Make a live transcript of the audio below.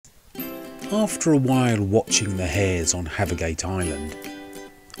After a while watching the hares on Havergate Island,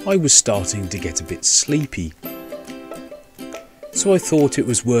 I was starting to get a bit sleepy. So I thought it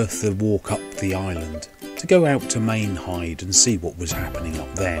was worth the walk up the island to go out to Mainhide and see what was happening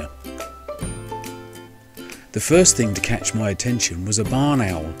up there. The first thing to catch my attention was a barn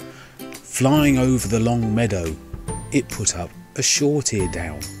owl flying over the long meadow. It put up a short-eared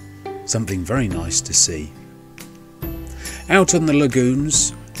owl, something very nice to see. Out on the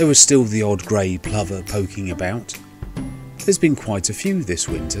lagoons there was still the odd grey plover poking about. There's been quite a few this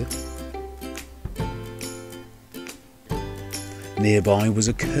winter. Nearby was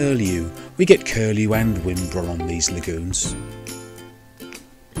a curlew. We get curlew and whimbrel on these lagoons.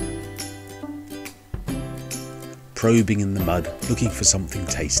 Probing in the mud, looking for something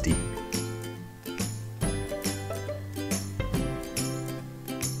tasty.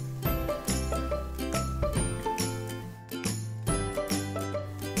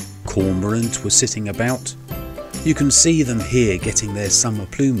 Cormorant were sitting about. You can see them here getting their summer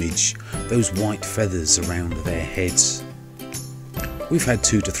plumage, those white feathers around their heads. We've had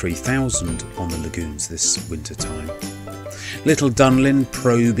 2,000 to 3,000 on the lagoons this winter time. Little dunlin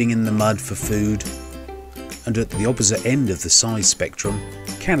probing in the mud for food. And at the opposite end of the size spectrum,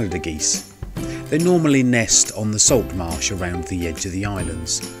 Canada geese. They normally nest on the salt marsh around the edge of the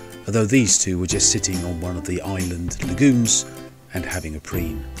islands, although these two were just sitting on one of the island lagoons and having a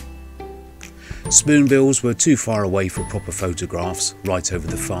preen. Spoonbills were too far away for proper photographs, right over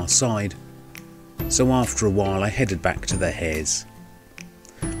the far side, so after a while I headed back to the hares.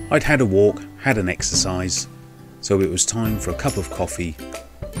 I'd had a walk, had an exercise, so it was time for a cup of coffee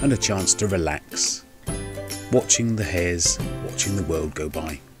and a chance to relax, watching the hares, watching the world go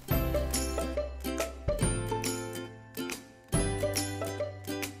by.